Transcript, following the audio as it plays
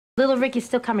Little Rick is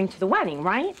still coming to the wedding,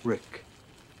 right?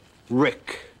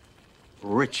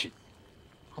 Richard.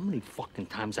 How many fucking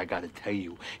times I gotta tell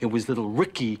you? It was little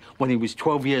Ricky when he was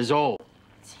 12 years old.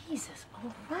 Jesus,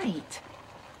 all right.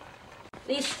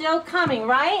 He's still coming,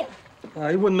 right?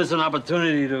 He wouldn't miss an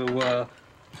opportunity to,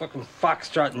 fucking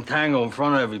foxtrot and tango in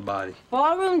front of everybody.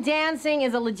 Ballroom dancing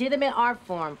is a legitimate art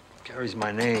form. Carries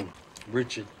my name,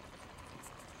 Richard.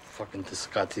 Fucking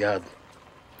discatiad.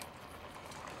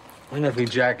 My nephew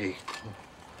Jackie.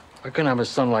 I couldn't have a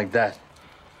son like that.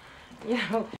 You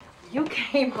know, you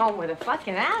came home with a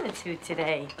fucking attitude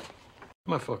today.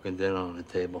 My fucking dinner on the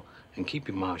table and keep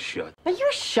your mouth shut. Now you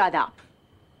shut up.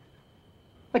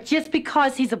 But just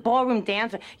because he's a ballroom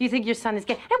dancer, you think your son is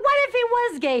gay. And what if he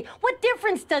was gay? What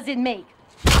difference does it make?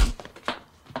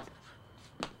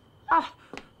 Oh.